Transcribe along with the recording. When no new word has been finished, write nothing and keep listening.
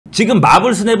지금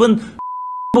마블스냅은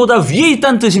보다 위에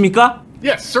있다는 뜻입니까?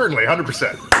 Yes, certainly,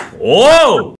 100%.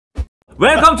 오!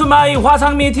 Welcome to my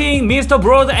화상 meeting, Mr.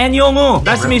 Broad and 용우.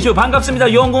 Nice to meet you.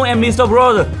 반갑습니다, 용우 and Mr.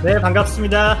 Broad. 네,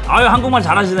 반갑습니다. 아유, 한국말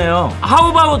잘하시네요. How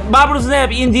about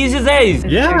마블스냅 in these days?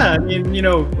 Yeah, I mean, you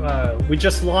know, we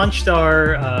just launched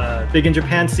our Big in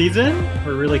Japan season.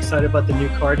 We're really excited about the new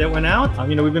card that went out.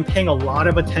 You know, we've been paying a lot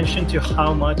of attention to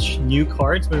how much new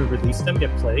cards when we release them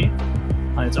get played.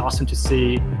 It's awesome to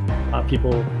see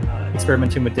people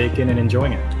experimenting with Dakin and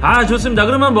enjoying it. 아, 좋습니다.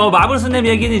 그러면 뭐 마블스냅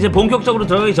얘기는 이제 본격적으로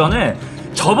들어가기 전에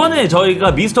저번에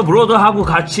저희가 미스터 브로드하고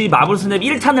같이 마블스냅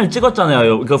 1탄을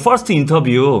찍었잖아요. 그 퍼스트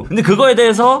인터뷰. 근데 그거에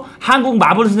대해서 한국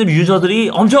마블스냅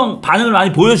유저들이 엄청 반응을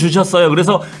많이 보여주셨어요.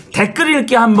 그래서 댓글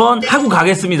읽기 한번 하고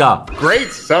가겠습니다. Great,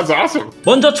 sounds awesome.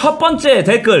 먼저 첫 번째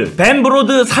댓글.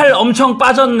 벤브로드 살 엄청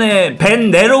빠졌네.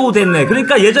 벤 네로우 됐네.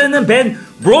 그러니까 예전에는 벤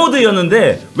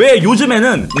브로드였는데 왜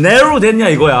요즘에는 네로우 됐냐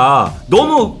이거야.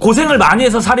 너무 고생을 많이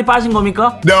해서 살이 빠진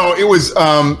겁니까? No, it was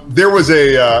there was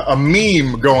a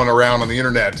meme going around on the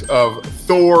internet of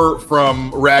Thor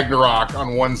from Ragnarok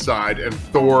on one side and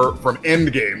Thor from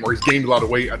Endgame, where he's gained a lot of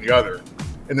weight on the other.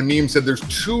 And the meme said there's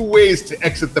two ways to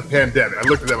exit the pandemic. I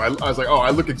looked at them, I was like, oh, I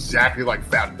look exactly like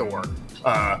Fat Thor.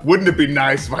 Wouldn't it be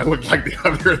nice if I looked like the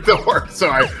other Thor?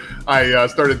 So I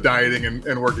started dieting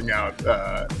and working out.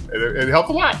 It helped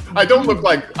a lot. I don't look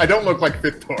like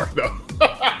Fit Thor though.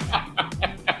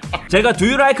 제가 Do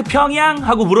you like 평양?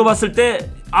 하고 물어봤을 때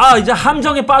아 이제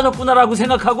함정에 빠졌구나라고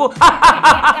생각하고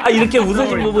이렇게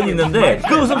웃으신 부분이 있는데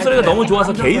그 웃음소리가 너무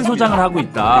좋아서 개인 소장을 하고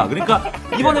있다. 그러니까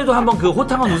이번에도 한번 그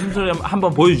호탕한 웃음소리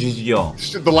한번 보여주시죠.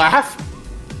 The laugh?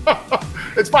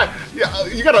 It's fine. Yeah,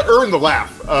 you gotta earn the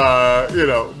laugh. You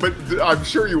know, but I'm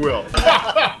sure you will.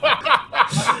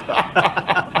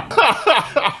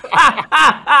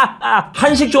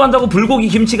 한식 좋아한다고 불고기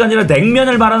김치가 아니라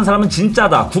냉면을 말하는 사람은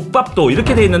진짜다. 국밥도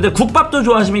이렇게 돼 있는데 국밥도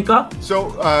좋아하십니까?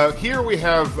 So here we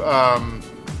have oh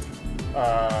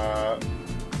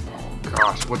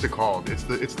gosh, what's it called? It's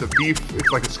the beef.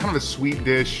 It's kind of a sweet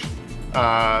dish.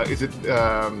 Is it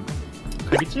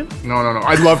갈비찜? No.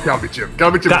 I love galbichim.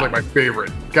 Galbichim is like my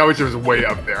favorite. Galbichim is way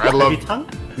up there. I love. 갈비탕?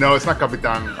 No, it's not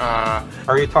galbitang.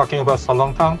 Are you talking about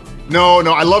설렁탕? No,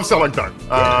 I love 설렁탕.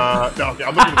 No, okay,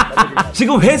 I'm looking at it.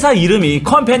 지금 회사 이름이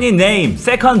컴퍼니 네임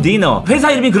세컨드 디너.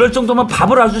 회사 이름이 그럴 정도면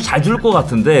밥을 아주 잘 줄 것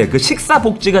같은데 그 식사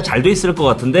복지가 잘 돼 있을 것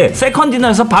같은데 세컨드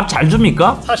디너에서 밥 잘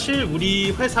줍니까? 사실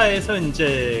우리 회사에서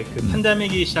이제 그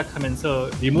팬데믹이 시작하면서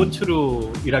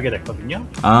리모트로 일하게 됐거든요.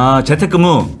 아,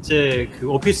 재택근무. 이제 그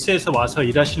오피스에서 와서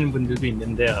일하시는 분들도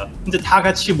있는데요. 근데 다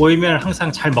같이 모이면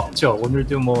항상 잘 먹죠.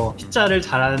 오늘도 뭐 피자를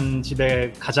잘하는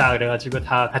집에 가자 그래가지고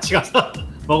다 같이 가서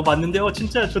먹어봤는데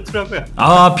진짜 좋더라고요.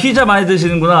 아, 피자 많이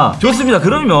드시는구나. 좋습니다.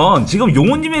 그러면 지금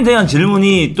용우님에 대한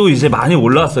질문이 또 이제 많이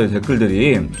올라왔어요.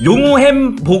 댓글들이.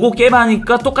 용우햄 보고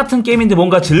게임하니까 똑같은 게임인데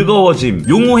뭔가 즐거워짐.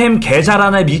 용우햄 개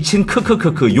잘하네 미친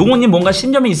크크크크. 용우님 뭔가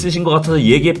신념이 있으신 것 같아서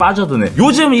얘기에 빠져드네.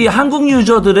 요즘 이 한국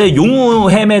유저들의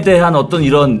용우햄에 대한 어떤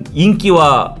이런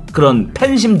인기와 그런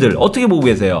팬심들 어떻게 보고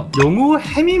계세요?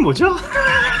 용우햄이 뭐죠?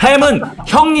 햄은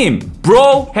형님,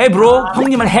 브로, 헤 브로,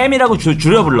 형님을 햄이라고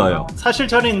줄여 불러요. 사실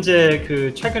저는 이제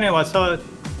그 최근에 와서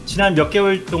지난 몇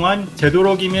개월 동안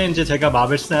되도록이면 이제 제가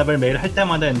마블스냅을 매일 할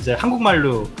때마다 이제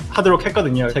한국말로 하도록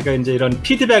했거든요. 제가 이제 이런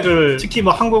피드백을 특히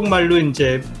뭐 한국말로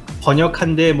이제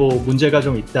번역한데 뭐 문제가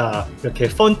좀 있다, 이렇게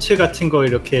폰트 같은 거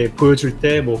이렇게 보여줄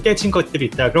때 뭐 깨진 것들이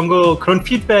있다, 그런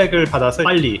피드백을 받아서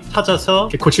빨리 찾아서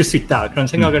고칠 수 있다 그런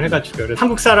생각을 해가지고, 그래서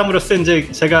한국 사람으로서 이제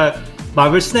제가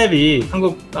마블스냅이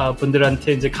한국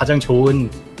분들한테 이제 가장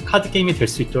좋은 카드 게임이 될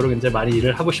수 있도록 이제 많이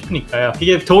일을 하고 싶으니까요.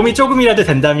 이게 도움이 조금이라도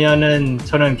된다면은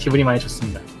저는 기분이 많이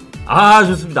좋습니다. 아,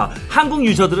 좋습니다. 한국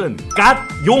유저들은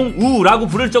갓용우라고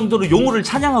부를 정도로 용우를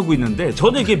찬양하고 있는데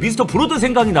저는 이게 미스터 브로드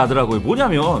생각이 나더라고요.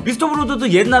 뭐냐면 미스터 브로드도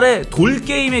옛날에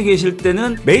돌게임에 계실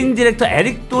때는 메인 디렉터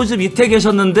에릭 도즈 밑에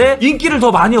계셨는데 인기를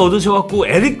더 많이 얻으셔갖고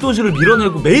에릭 도즈를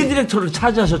밀어내고 메인 디렉터를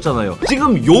차지하셨잖아요.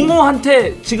 지금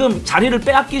용우한테 지금 자리를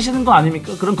빼앗기시는 거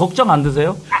아닙니까? 그런 걱정 안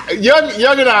드세요?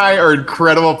 Young and I are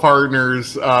incredible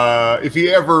partners. If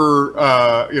he ever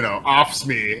you know, offs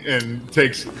me and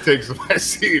takes my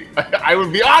seat, I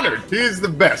would be honored. He is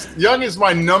the best. Young is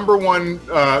my #1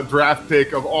 draft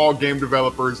pick of all game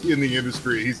developers in the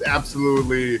industry. He's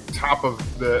absolutely top of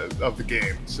the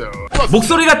game. So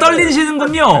목소리가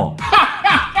떨리시는군요.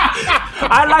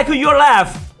 I like your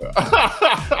laugh.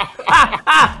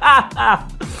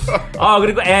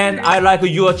 그리고 and I like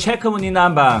your 체크무늬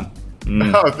난방.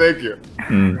 Oh, thank you.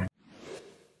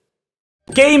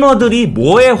 게이머들이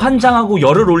뭐에 환장하고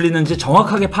열을 올리는지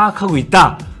정확하게 파악하고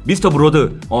있다. 미스터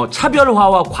브로드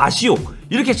차별화와 과시욕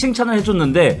이렇게 칭찬을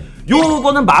해줬는데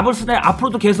요거는 마블스냅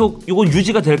앞으로도 계속 요건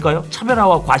유지가 될까요?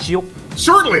 차별화와 과시욕?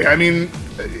 Certainly. I mean,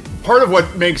 part of what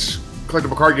makes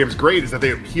collectible card games great is that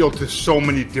they appeal to so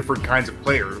many different kinds of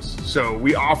players. So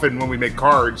we often, when we make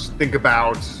cards, think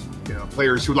about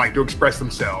players who like to express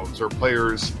themselves or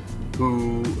players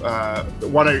who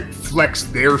want to flex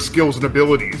their skills and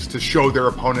abilities to show their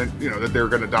opponent, that they're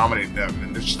going to dominate them.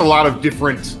 And there's just a lot of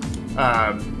different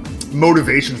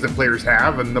motivations that players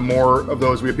have, and the more of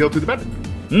those we appeal to, the better.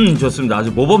 좋습니다.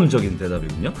 아주 모범적인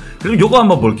대답이군요. 그럼 요거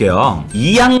한번 볼게요.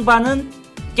 이 양반은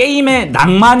게임에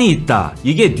낭만이 있다.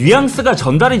 이게 뉘앙스가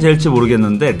전달이 될지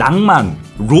모르겠는데 낭만,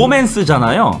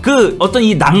 로맨스잖아요. 그 어떤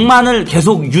이 낭만을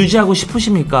계속 유지하고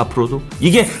싶으십니까 앞으로도?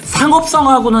 이게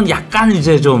상업성하고는 약간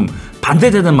이제 좀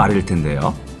반대되는 말일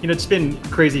텐데요. It's been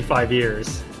crazy 5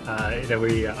 years.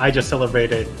 I just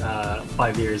celebrated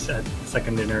 5 years at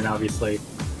Second Dinner, and obviously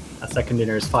Second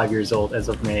Dinner is 5 years old as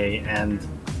of May, and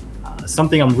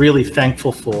something I'm really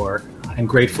thankful for and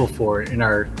grateful for in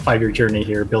our 5-year journey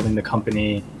here, building the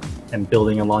company and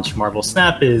building and launching Marvel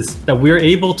Snap, is that we're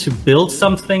able to build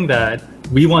something that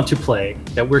we want to play,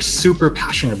 that we're super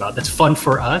passionate about, that's fun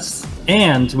for us,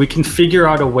 and we can figure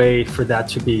out a way for that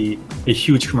to be a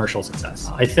huge commercial success.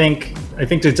 I think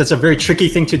that's a very tricky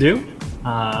thing to do,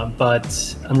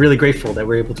 but I'm really grateful that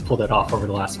we're able to pull that off over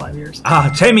the last 5 years.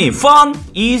 재미, fun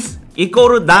is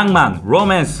이꼬르 낭만,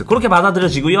 로맨스 그렇게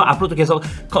받아들여지고요. 앞으로도 계속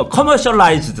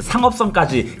커머셜라이즈드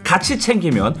상업성까지 같이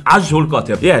챙기면 아주 좋을 것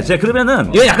같아요. 예,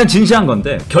 그러면은 이거 약간 진지한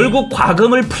건데 결국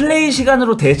과금을 플레이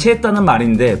시간으로 대체했다는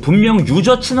말인데 분명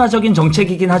유저 친화적인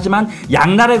정책이긴 하지만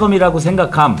양날의 검이라고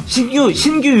생각함.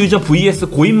 신규 유저 vs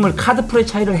고인물 카드 프레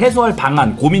차이를 해소할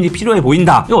방안 고민이 필요해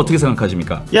보인다. 이거 어떻게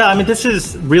생각하십니까? Yeah, I mean this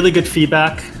is really good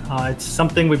feedback. It's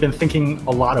something we've been thinking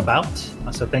a lot about.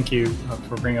 So thank you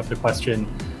for bringing up the question.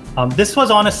 This was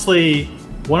honestly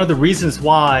one of the reasons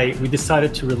why we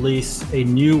decided to release a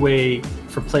new way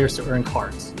for players to earn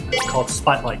cards. It's called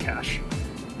Spotlight Cash.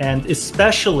 And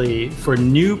especially for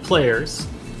new players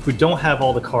who don't have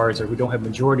all the cards or who don't have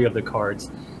majority of the cards,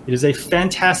 it is a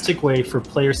fantastic way for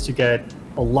players to get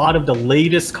a lot of the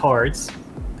latest cards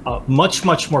much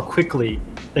more quickly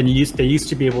than they used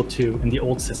to be able to in the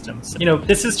old systems.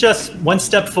 This is just one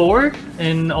step forward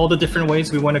in all the different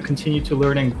ways we want to continue to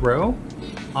learn and grow.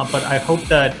 But I hope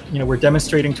that we're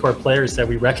demonstrating to our players that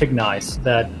we recognize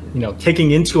that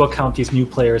taking into account these new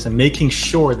players and making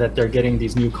sure that they're getting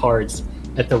these new cards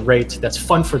at the rate that's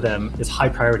fun for them is high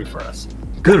priority for us.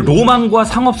 그 로망과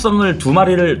상업성을 두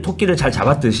마리를 토끼를 잘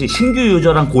잡았듯이 신규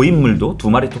유저랑 고인물도 두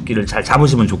마리 토끼를 잘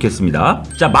잡으시면 좋겠습니다.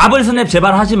 자, 마블스냅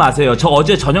제발 하지 마세요. 저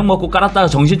어제 저녁 먹고 깔았다가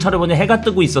정신 차려보니 해가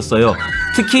뜨고 있었어요.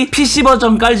 특히 PC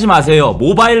버전 깔지 마세요.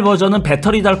 모바일 버전은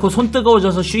배터리 닳고 손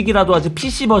뜨거워져서 쉬기라도 하지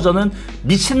PC 버전은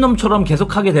미친놈처럼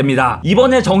계속하게 됩니다.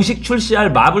 이번에 정식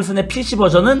출시할 마블스냅 PC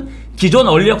버전은 기존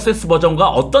얼리 액세스 버전과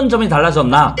어떤 점이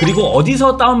달라졌나? 그리고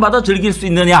어디서 다운받아 즐길 수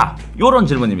있느냐? 요런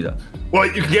질문입니다. Well,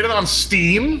 you can get it on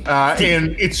Steam,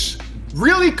 and it's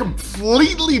really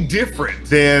completely different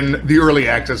than the early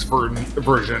access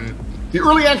version. The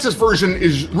early access version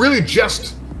is really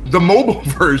just the mobile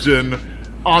version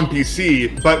on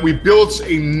PC, but we built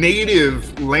a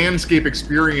native landscape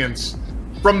experience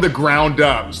from the ground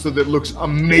up so that it looks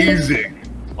amazing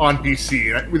on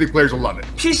PC. We think players will love it.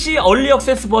 PC 얼리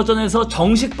액세스 버전에서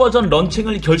정식 버전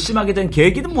런칭을 결심하게 된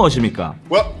계기는 무엇입니까?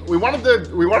 Well, we wanted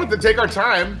to take our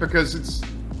time because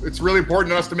it's really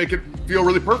important to us to make it feel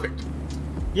really perfect.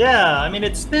 Yeah, I mean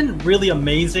it's been really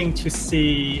amazing to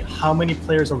see how many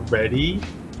players already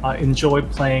enjoy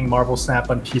playing Marvel Snap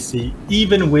on PC,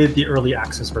 even with the early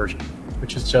access version,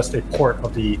 which is just a port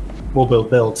of the mobile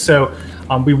build. So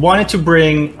we wanted to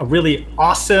bring a really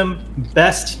awesome,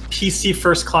 best PC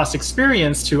first-class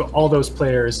experience to all those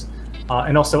players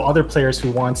and also other players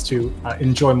who wants to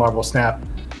enjoy Marvel Snap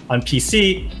on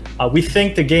PC. We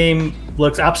think the game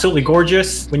looks absolutely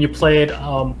gorgeous when you play it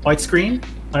widescreen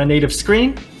on a native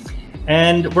screen.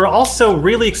 And we're also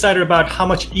really excited about how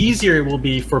much easier it will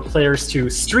be for players to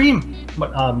stream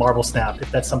Marvel Snap if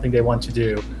that's something they want to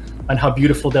do, and how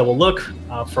beautiful that will look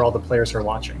for all the players who are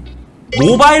watching.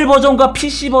 모바일 버전과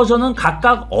PC 버전은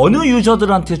각각 어느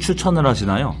유저들한테 추천을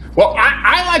하시나요? Well,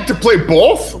 I like to play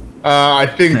both. I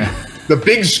think the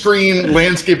big screen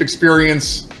landscape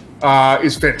experience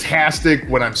is fantastic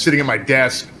when I'm sitting at my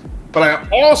desk, but I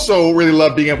also really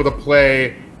love being able to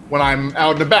play when I'm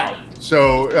out and about.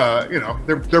 So,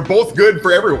 they're both good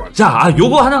for everyone. 자,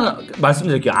 요거 하나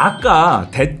말씀드릴게요. 아까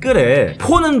댓글에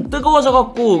폰은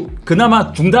뜨거워져갖고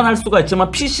그나마 중단할 수가 있지만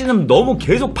PC는 너무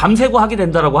계속 밤새고 하게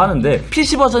된다라고 하는데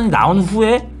PC 버전이 나온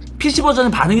후에 PC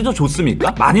버전의 반응이 더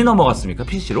좋습니까? 많이 넘어갔습니까?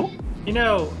 PC로?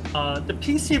 The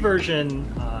PC version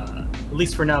at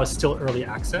least for now, is still early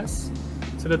access.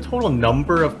 So the total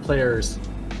number of players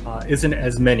isn't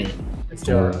as many as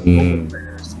there are mobile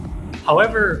players.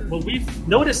 However, what we've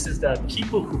noticed is that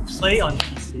people who play on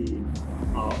PC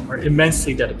are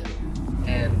immensely dedicated,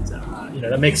 and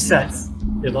that makes sense.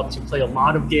 They love to play a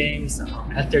lot of games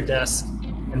at their desk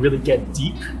and really get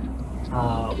deep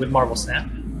with Marvel Snap.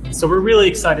 So we're really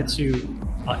excited to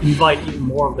invite even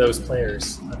more of those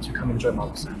players to come enjoy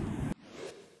Marvel Snap.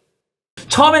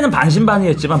 처음에는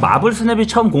반신반의했지만 마블 스냅이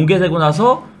처음 공개되고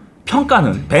나서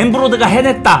평가는 벤브로드가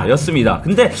해냈다 였습니다.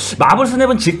 근데 마블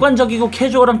스냅은 직관적이고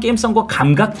캐주얼한 게임성과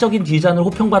감각적인 디자인을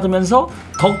호평받으면서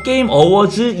더 게임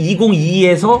어워즈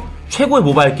 2022에서 최고의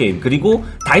모바일 게임, 그리고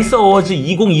다이스 어워즈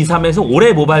 2023에서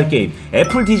올해의 모바일 게임,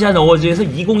 애플 디자인 어워즈에서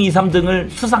 2023 등을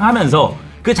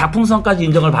수상하면서 그 작품성까지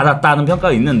인정을 받았다는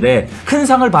평가가 있는데, 큰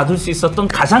상을 받을 수 있었던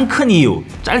가장 큰 이유,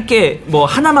 짧게 뭐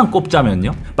하나만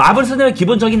꼽자면요, 마블 스냅의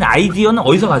기본적인 아이디어는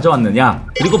어디서 가져왔느냐,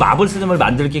 그리고 마블 스냅을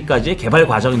만들기까지의 개발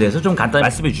과정에 대해서 좀 간단히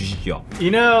말씀해 주시죠.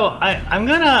 You know, I'm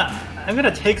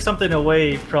gonna take something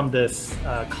away from this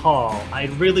call. I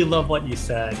really love what you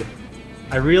said.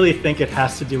 I really think it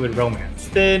has to do with romance.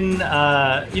 Then,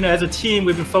 as a team,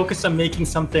 we've been focused on making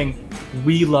something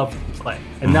we love to play.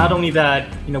 And not only that,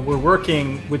 we're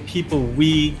working with people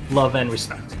we love and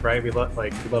respect, right? We love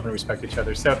and respect each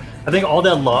other. So I think all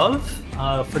that love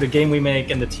for the game we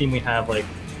make and the team we have,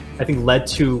 I think led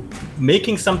to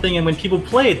making something, and when people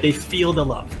play it, they feel the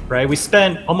love, right? We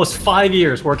spent almost 5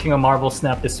 years working on Marvel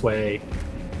Snap this way,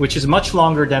 which is much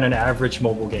longer than an average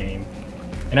mobile game.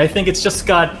 And I think it's just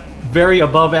got very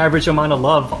above average amount of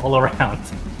love all around.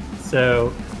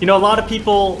 So, a lot of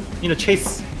people,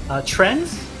 chase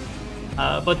trends,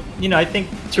 but, I think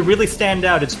to really stand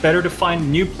out, it's better to find a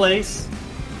new place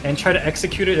and try to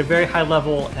execute it at a very high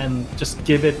level and just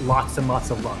give it lots and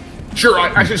lots of love. Sure,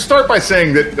 I should start by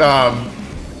saying that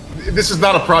this is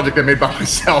not a project I made by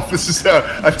myself. This is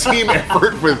a team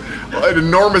effort with an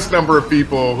enormous number of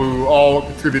people who all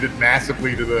contributed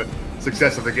massively to the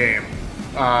success of the game.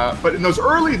 But in those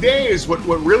early days, what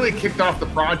really kicked off the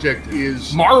project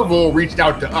is Marvel reached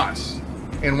out to us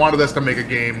and wanted us to make a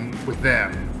game with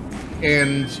them.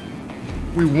 And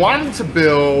we wanted to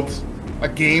build a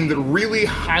game that really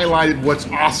highlighted what's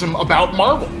awesome about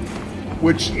Marvel,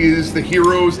 which is the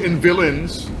heroes and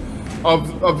villains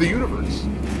of the universe.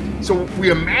 So we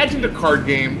imagined a card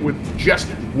game with just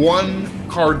one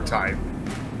card type,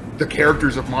 the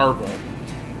characters of Marvel.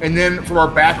 And then from our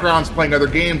backgrounds playing other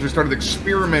games, we started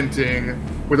experimenting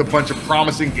with a bunch of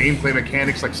promising gameplay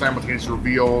mechanics like simultaneous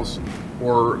reveals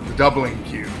or the doubling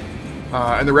cube.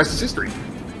 And the rest is history.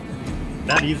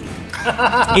 Not easy.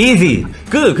 easy.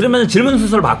 그러면 질문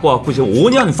순서를 바꿔갖고 지금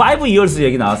 5년, 5 years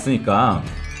얘기 나왔으니까.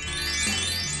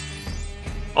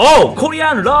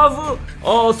 Korean love,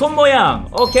 손 모양,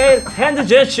 오케이, hand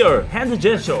gesture,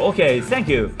 오케이,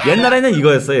 thank you. 옛날에는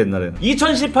이거였어요, 옛날에는.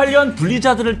 2018년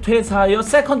블리자드를 퇴사하여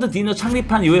세컨드 디너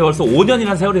창립한 이후에 벌써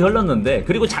 5년이라는 세월이 흘렀는데,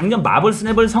 그리고 작년 마블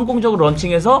스냅을 성공적으로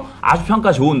런칭해서 아주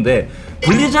평가 좋은데,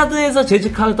 블리자드에서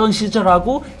재직하던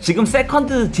시절하고 지금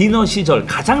세컨드 디너 시절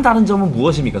가장 다른 점은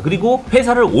무엇입니까? 그리고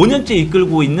회사를 5년째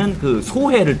이끌고 있는 그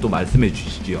소회를 또 말씀해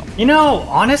주시죠.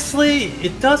 Honestly,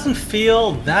 it doesn't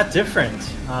feel that different.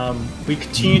 We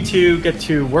continue to get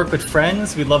to work with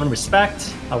friends we love and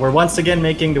respect. We're once again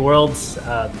making the world's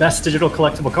best digital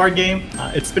collectible card game.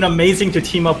 It's been amazing to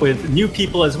team up with new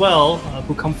people as well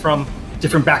who come from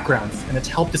different backgrounds, and it's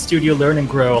helped the studio learn and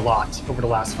grow a lot over the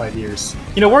last 5 years.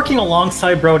 Working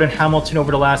alongside Broad and Hamilton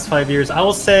over the last 5 years, I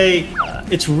will say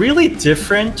it's really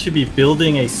different to be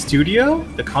building a studio,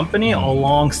 the company,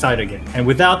 alongside a game, and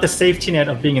without the safety net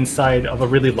of being inside of a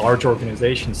really large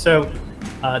organization. So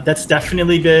that's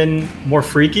definitely been more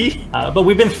freaky, but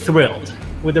we've been thrilled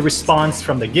with the response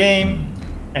from the game,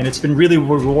 and it's been really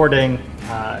rewarding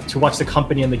to watch the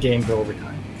company and the game grow over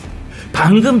time.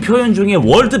 방금 표현 중에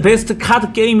월드 베스트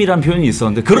카드 게임이란 표현이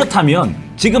있었는데, 그렇다면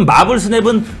지금 마블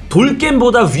스냅은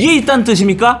돌게임보다 위에 있다는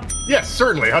뜻입니까? Yes,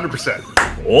 certainly, 100%.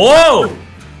 오!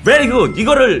 Very good.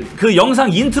 이거를 그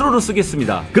영상 인트로로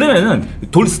쓰겠습니다. 그러면은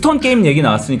돌스톤 게임 얘기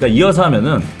나왔으니까 이어서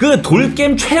하면은 그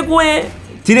돌게임 최고의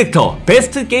디렉터,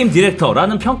 베스트 게임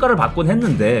디렉터라는 평가를 받곤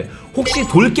했는데, 혹시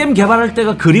돌게임 개발할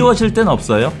때가 그리워질 때는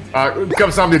없어요?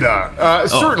 감사합니다.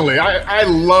 Certainly, I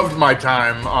loved my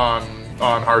time on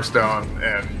Hearthstone,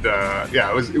 and yeah,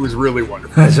 it was really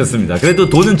wonderful. 좋습니다. 그래도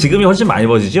돈은 지금이 훨씬 많이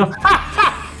버시죠?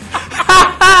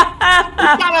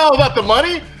 It's not all about the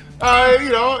money.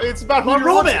 It's about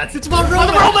romance. It's about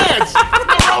romance. It's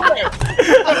about romance.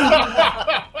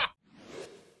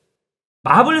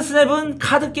 마블스냅은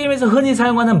카드게임에서 흔히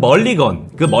사용하는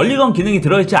멀리건, 그 멀리건 기능이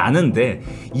들어있지 않은데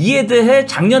이에 대해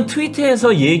작년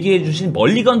트위터에서 얘기해주신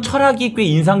멀리건 철학이 꽤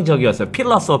인상적이었어요.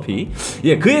 필러서피.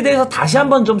 예, 그에 대해서 다시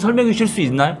한번 좀 설명해 주실 수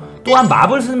있나요? 또한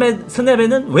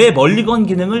마블스냅에는 왜 멀리건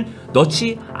기능을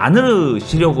넣지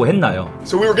않으시려고 했나요?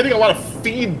 So we were getting a lot of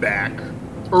feedback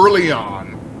early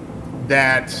on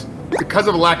that because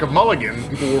of a lack of mulligan,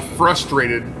 people were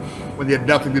frustrated when they had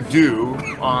nothing to do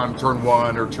on turn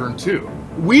 1 or turn 2.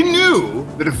 We knew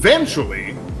that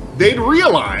eventually they'd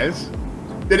realize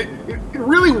that it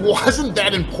really wasn't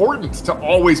that important to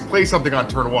always play something on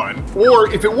turn 1, or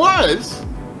if it was,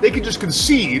 they could just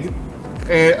concede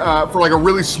for like a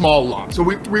really small loss. So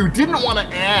we didn't want to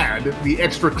add the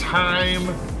extra time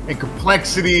and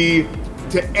complexity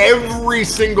to every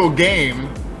single game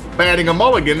by adding a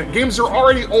mulligan. Games are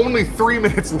already only 3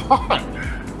 minutes long.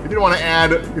 We didn't want to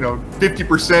add,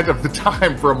 50% of the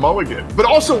time for a mulligan. But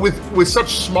also with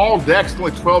such small decks,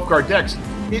 only 12 card decks,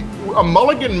 a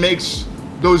mulligan makes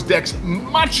those decks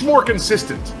much more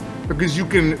consistent because you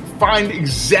can find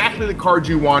exactly the cards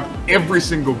you want every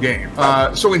single game.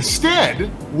 So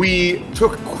instead, we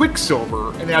took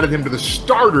Quicksilver and added him to the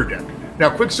starter deck.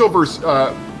 Now, Quicksilver's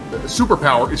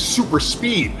superpower is super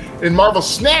speed. In Marvel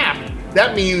Snap,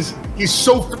 that means he's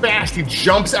so fast, he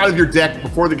jumps out of your deck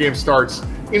before the game starts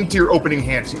into your opening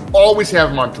hands. You always have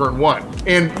him on turn 1.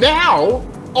 And now,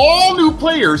 all new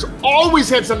players always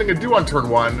had something to do on turn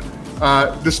 1,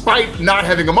 despite not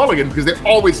having a mulligan, because they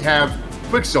always have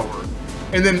Quicksilver.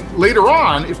 And then later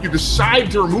on, if you decide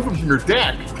to remove him from your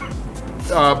deck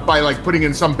by like putting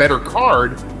in some better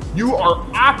card, you are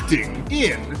opting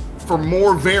in for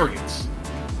more variants.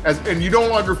 And you no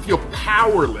longer feel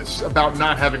powerless about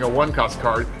not having a 1-cost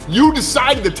card. You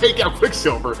decided to take out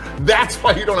Quicksilver. That's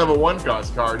why you don't have a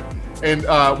 1-cost card. And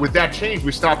with that change,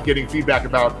 we stopped getting feedback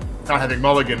about not having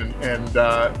mulligan, and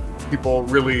people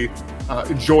really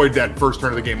enjoyed that first turn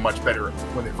of the game much better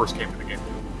when they first came to the game.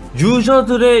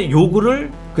 유저들의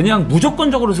요구를 그냥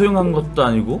무조건적으로 수용한 것도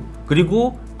아니고,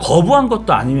 그리고 거부한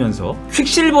것도 아니면서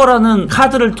퀵실버라는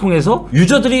카드를 통해서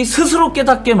유저들이 스스로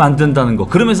깨닫게 만든다는 거,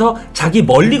 그러면서 자기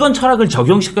멀리건 철학을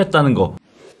적용시켰다는 거.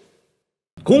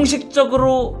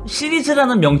 공식적으로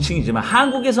시리즈라는 명칭이지만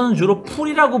한국에서는 주로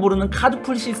풀이라고 부르는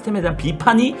카드풀 시스템에 대한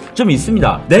비판이 좀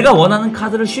있습니다. 내가 원하는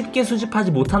카드를 쉽게 수집하지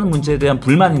못하는 문제에 대한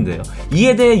불만인데요.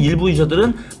 이에 대해 일부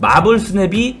유저들은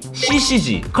마블스냅이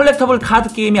CCG, 컬렉터블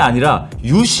카드 게임이 아니라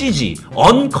UCG,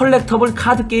 언컬렉터블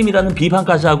카드 게임이라는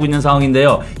비판까지 하고 있는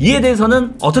상황인데요. 이에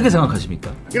대해서는 어떻게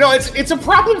생각하십니까? It's a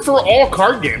problem for all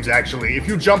card games, actually. If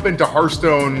you jump into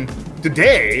Hearthstone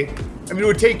today, I mean, it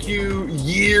would take you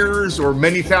years or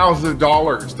many thousands of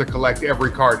dollars to collect every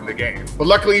card in the game. But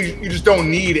luckily, you just don't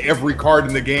need every card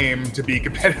in the game to be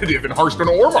competitive in Hearthstone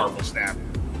or Marvel Snap.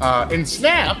 In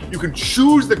Snap, you can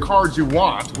choose the cards you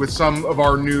want with some of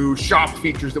our new shop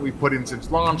features that we put in since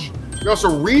launch. We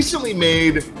also recently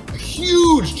made a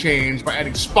huge change by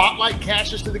adding Spotlight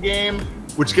caches to the game,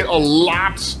 which get a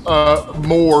lot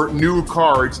more new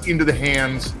cards into the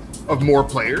hands of more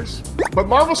players. But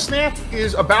Marvel Snap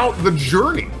is about the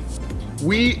journey.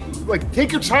 We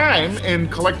take your time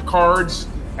and collect cards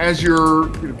as you're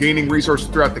gaining resources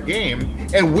throughout the game,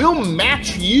 and we'll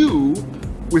match you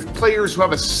with players who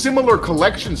have a similar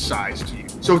collection size to you.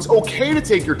 So it's okay to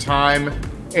take your time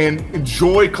and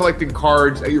enjoy collecting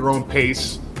cards at your own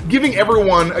pace. Giving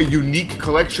everyone a unique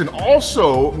collection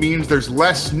also means there's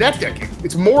less net decking.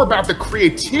 It's more about the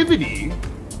creativity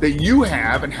that you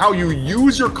have and how you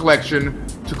use your collection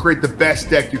to create the best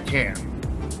deck you can.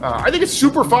 I think it's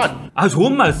super fun.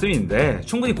 좋은 말씀인데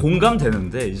충분히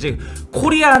공감되는데, 이제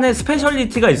코리안의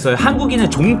스페셜리티가 있어요. 한국인의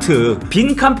종특.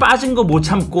 빈칸 빠진 거 못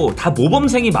참고 다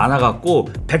모범생이 많아갖고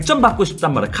 100점 받고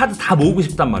싶단 말이에요. 카드 다 모으고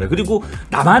싶단 말이에요. 그리고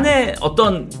나만의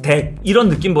어떤 덱, 이런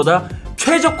느낌보다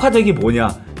최적화 덱이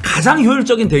뭐냐, 가장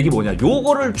효율적인 덱이 뭐냐,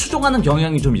 요거를 추종하는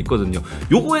경향이 좀 있거든요.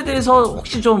 요거에 대해서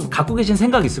혹시 좀 갖고 계신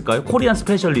생각 있을까요? 코리안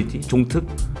스페셜리티, 종특?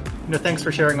 Thanks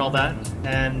for sharing all that.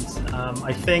 And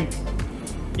I think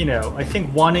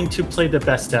wanting to play the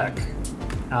best deck,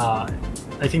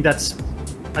 I think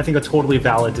a totally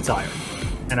valid desire.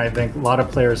 And I think a lot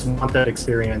of players want that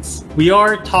experience. We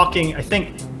are talking, I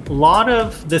think a lot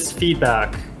of this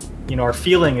feedback, our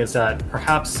feeling is that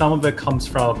perhaps some of it comes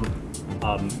from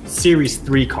Series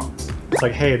 3 cards. It's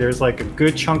like, hey, there's like a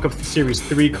good chunk of the Series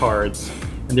 3 cards,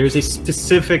 and there's a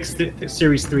specific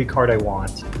Series 3 card I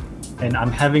want, and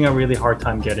I'm having a really hard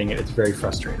time getting it. It's very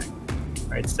frustrating,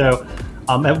 right? So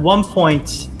at one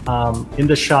point in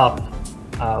the shop,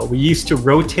 we used to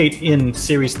rotate in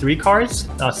Series 3 cards,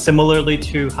 similarly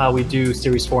to how we do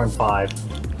Series 4 and 5.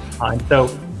 And so,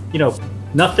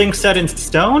 nothing set in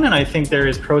stone, and I think there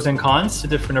is pros and cons to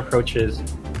different approaches.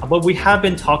 But we have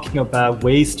been talking about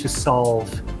ways to solve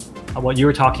what you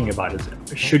were talking about. Is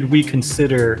it, should we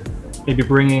consider maybe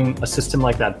bringing a system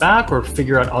like that back, or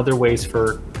figure out other ways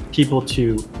for people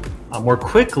to more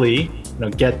quickly,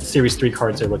 get Series 3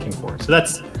 cards they're looking for? So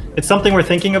it's something we're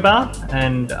thinking about,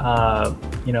 and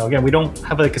again, we don't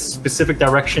have like a specific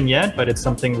direction yet, but it's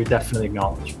something we definitely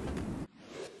acknowledge.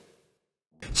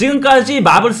 지금까지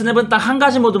마블스냅은 딱 한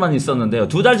가지 모드만 있었는데요.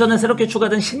 2달 전에 새롭게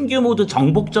추가된 신규 모드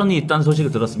정복전이 있다는 소식을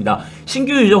들었습니다.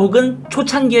 신규 유저 혹은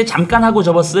초창기에 잠깐 하고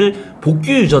접었을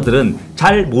복귀 유저들은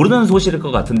잘 모르는 소식일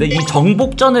것 같은데 이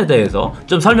정복전에 대해서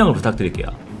좀 설명을 부탁드릴게요.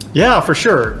 Yeah, for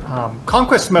sure.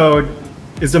 Conquest mode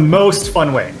is the most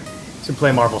fun way to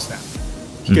play Marvel Snap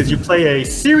because you play a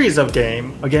series of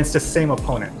games against the same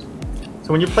opponent.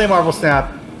 So when you play Marvel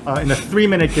Snap, in a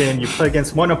 3-minute game, you play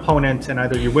against one opponent and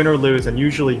either you win or lose, and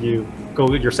usually you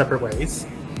go your separate ways.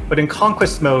 But in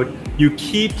Conquest mode, you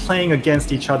keep playing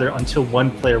against each other until one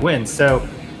player wins. So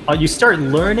you start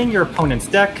learning your opponent's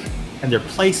deck and their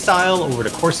play style over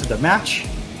the course of the match,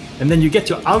 and then you get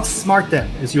to outsmart them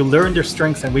as you learn their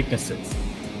strengths and weaknesses.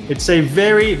 It's a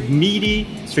very meaty,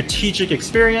 strategic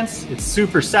experience. It's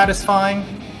super satisfying,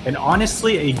 and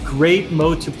honestly, a great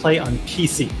mode to play on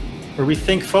PC, where we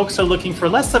think folks are looking for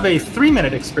less of a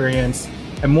 3-minute experience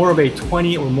and more of a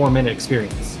 20 or more minute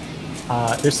experience.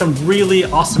 There's some really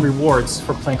awesome rewards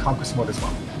for playing Conquest mode as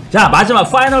well. 자, 마지막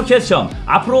파이널 퀘스천.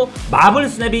 앞으로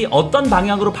마블스냅이 어떤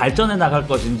방향으로 발전해 나갈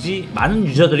것인지 많은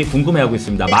유저들이 궁금해하고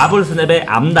있습니다. 마블스냅의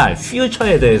앞날,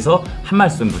 퓨처에 대해서 한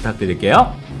말씀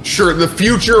부탁드릴게요. Sure, the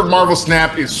future of Marvel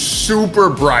Snap is super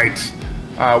bright.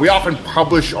 We often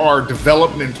publish our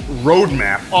development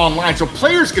roadmap online so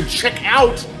players can check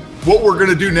out what we're going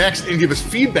to do next and give us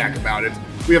feedback about it.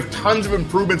 We have tons of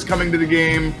improvements coming to the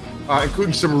game,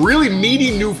 including some really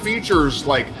meaty new features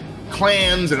like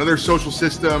clans and other social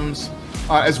systems,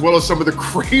 as well as some of the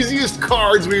craziest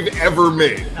cards we've ever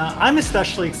made. I'm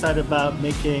especially excited about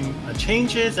making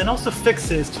changes and also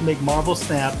fixes to make Marvel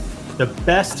Snap the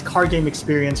best card game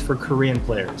experience for Korean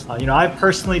players. I've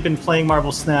personally been playing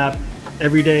Marvel Snap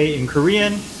every day in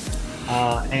Korean.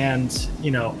 And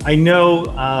I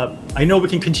know we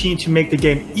can continue to make the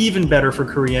game even better for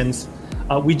Koreans.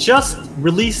 We just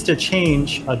released a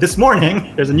change this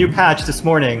morning. There's a new patch this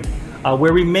morning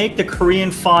where we make the Korean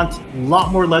font a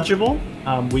lot more legible.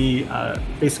 We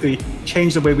basically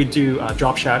changed the way we do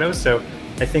drop shadows. So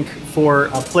I think for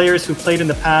players who played in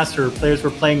the past or players who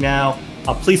are playing now,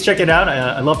 please check it out.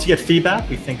 I'd love to get feedback.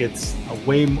 We think it's a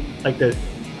way like the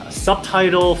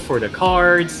subtitle for the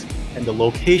cards and the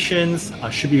locations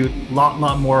should be a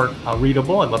lot more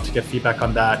readable. I'd love to get feedback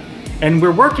on that. And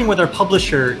we're working with our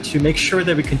publisher to make sure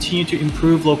that we continue to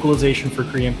improve localization for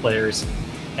Korean players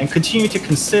and continue to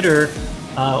consider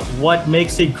what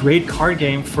makes a great card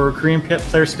game for Korean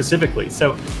players specifically.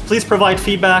 So please provide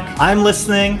feedback. I'm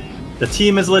listening. The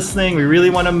team is listening. We really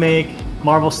want to make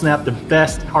Marvel Snap the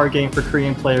best card game for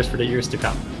Korean players for the years to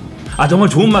come. 정말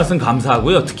좋은 말씀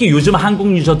감사하고요. 특히 요즘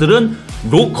한국 유저들은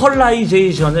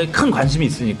로컬라이제이션에 큰 관심이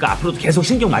있으니까 앞으로도 계속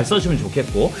신경 많이 써주면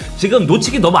좋겠고, 지금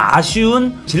놓치기 너무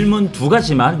아쉬운 질문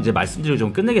 2가지만 이제 말씀드리고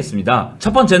좀 끝내겠습니다.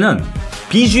 첫 번째는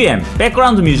BGM,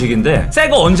 백그라운드 뮤직인데 새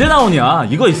거 언제 나오냐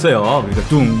이거 있어요. 그러니까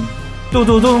뚱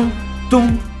뚜두둥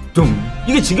뚱뚱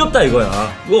이게 지겹다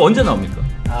이거야. 이거 언제 나옵니까?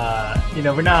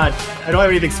 I don't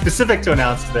have anything specific to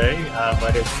announce today,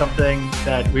 but it's something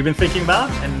that we've been thinking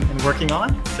about and working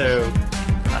on. So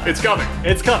it's coming.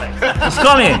 It's coming. It's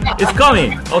coming. It's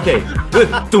coming. Okay.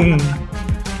 뚱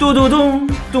뚜두둥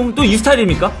뚱 또 이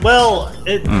스타일입니까? Well,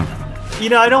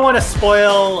 I don't want to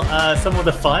spoil some of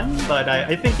the fun, but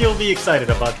I think you'll be excited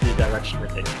about the direction we're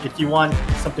taking. If you want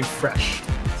something fresh.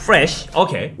 Fresh.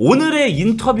 Okay. 오늘의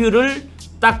인터뷰를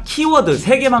딱 키워드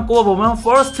 3개만 꼽아보면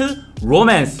first,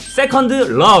 romance, second,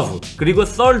 love, 그리고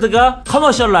third가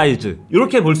commercialize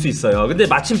이렇게 볼 수 있어요. 근데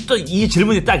마침 또 이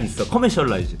질문이 딱 있어.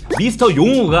 commercialize. 미스터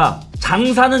용우가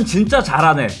장사는 진짜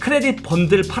잘하네. 크레딧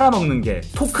번들 팔아먹는 게.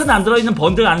 토큰 안 들어있는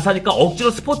번들 안 사니까 억지로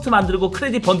스포트 만들고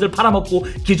크레딧 번들 팔아먹고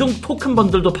기존 토큰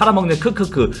번들도 팔아먹네.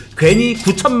 크크크. 괜히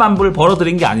 9천만 불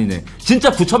벌어들인 게 아니네.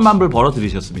 진짜 9천만 불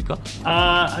벌어들이셨습니까?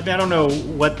 I don't know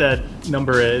what that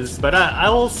number is, but I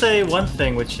will say one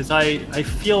thing, which is I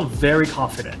feel very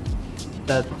confident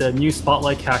that the new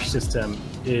Spotlight cash system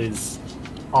is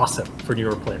awesome for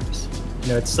newer players.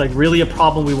 It's like really a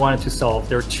problem we wanted to solve.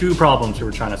 There are 2 problems we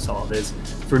were trying to solve. Is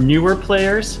for newer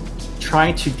players,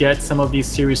 trying to get some of these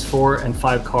Series 4 and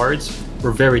 5 cards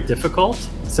were very difficult.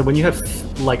 So when you have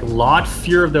like a lot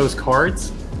fewer of those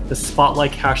cards, the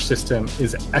Spotlight cash system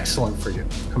is excellent for you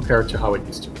compared to how it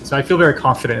used to be. So I feel very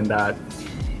confident in that.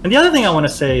 And the other thing I want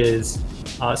to say is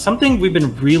something we've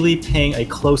been really paying a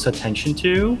close attention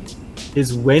to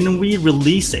is when we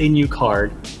release a new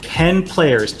card,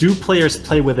 do players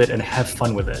play with it and have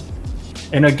fun with it?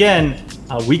 And again,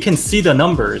 we can see the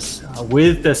numbers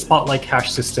with the Spotlight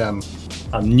Cash system.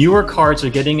 Newer cards are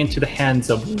getting into the hands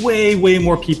of way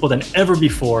more people than ever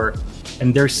before,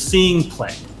 and they're seeing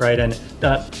play, right? And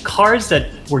cards that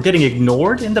were getting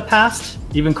ignored in the past,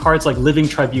 even cards like Living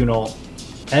Tribunal,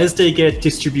 as they get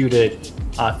distributed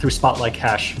through Spotlight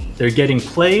Cash, they're getting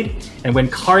played. And when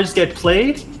cards get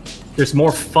played, there's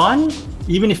more fun.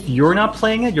 Even if you're not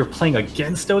playing it, you're playing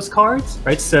against those cards,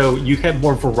 right? So you have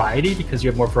more variety because you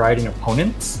have more variety in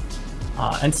opponents.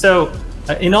 And so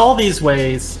in all these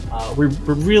ways, we're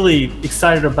really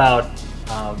excited about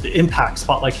the impact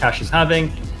Spotlight Cash is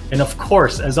having. And of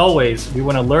course, as always, we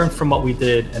want to learn from what we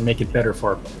did and make it better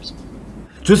for our players.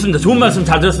 좋습니다. 좋은 말씀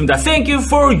잘 들었습니다. Thank you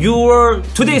for your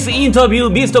today's interview,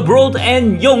 Mr. Broad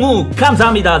and 영우.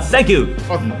 감사합니다. Thank you.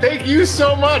 Thank you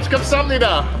so much.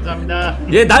 감사합니다. 감사합니다.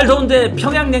 예, 날 더운데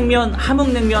평양냉면,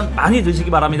 함흥냉면 많이 드시기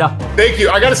바랍니다. Thank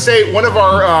you. I got to say, one of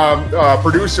our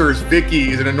producers, Vicky,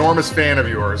 is an enormous fan of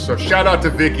yours. So shout out to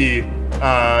Vicky.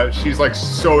 She's like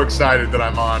so excited that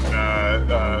I'm on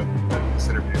this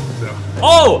interview. So.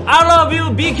 Oh, I love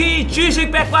you, Vicky.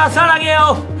 G식백과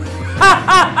사랑해요.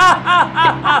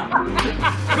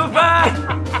 Goodbye.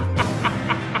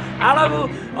 I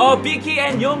love Vicky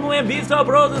and 영우 and Mr.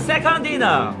 Broad second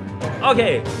dinner.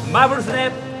 Okay,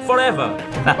 마블스냅 forever.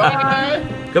 Bye.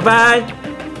 Goodbye.